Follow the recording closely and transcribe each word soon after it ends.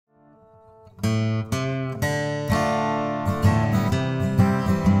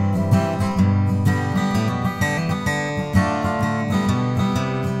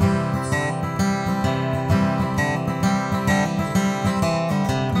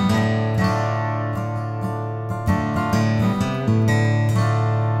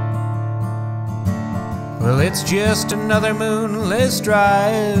it's just another moonless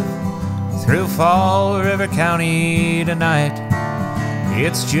drive through Fall River County tonight.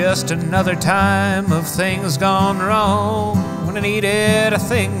 It's just another time of things gone wrong when I needed a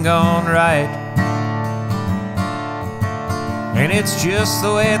thing gone right. And it's just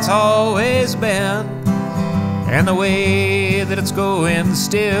the way it's always been, and the way that it's going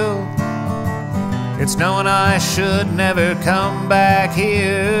still. It's knowing I should never come back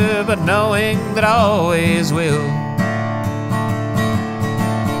here, but knowing that I always will.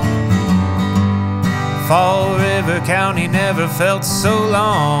 Fall River County never felt so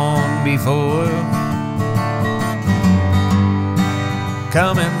long before.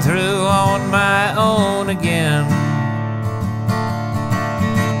 Coming through on my own again.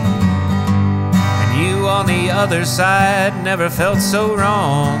 And you on the other side never felt so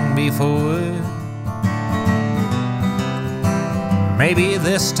wrong before. Maybe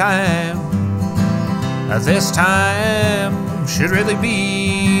this time should really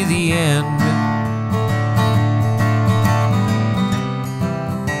be the end.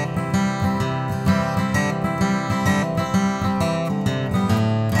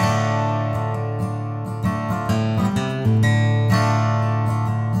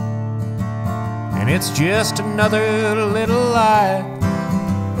 And it's just another little lie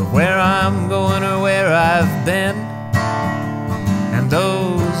of where I'm going or where I've been. And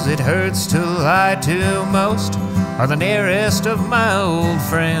those it hurts to lie to most are the nearest of my old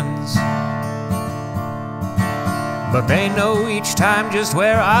friends. But they know each time just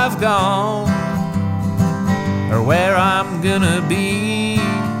where I've gone or where I'm gonna be,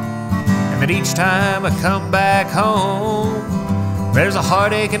 and that each time I come back home there's a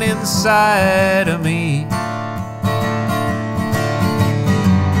heart aching inside of me.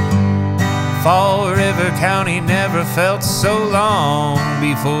 Fall River County never felt so long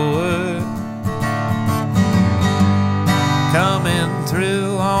before. Coming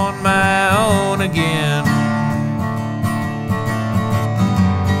through on my own again.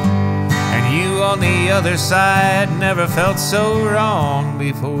 And you on the other side never felt so wrong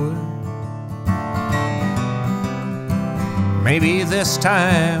before. Maybe this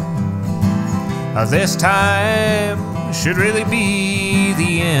time should really be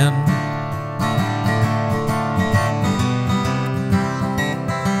the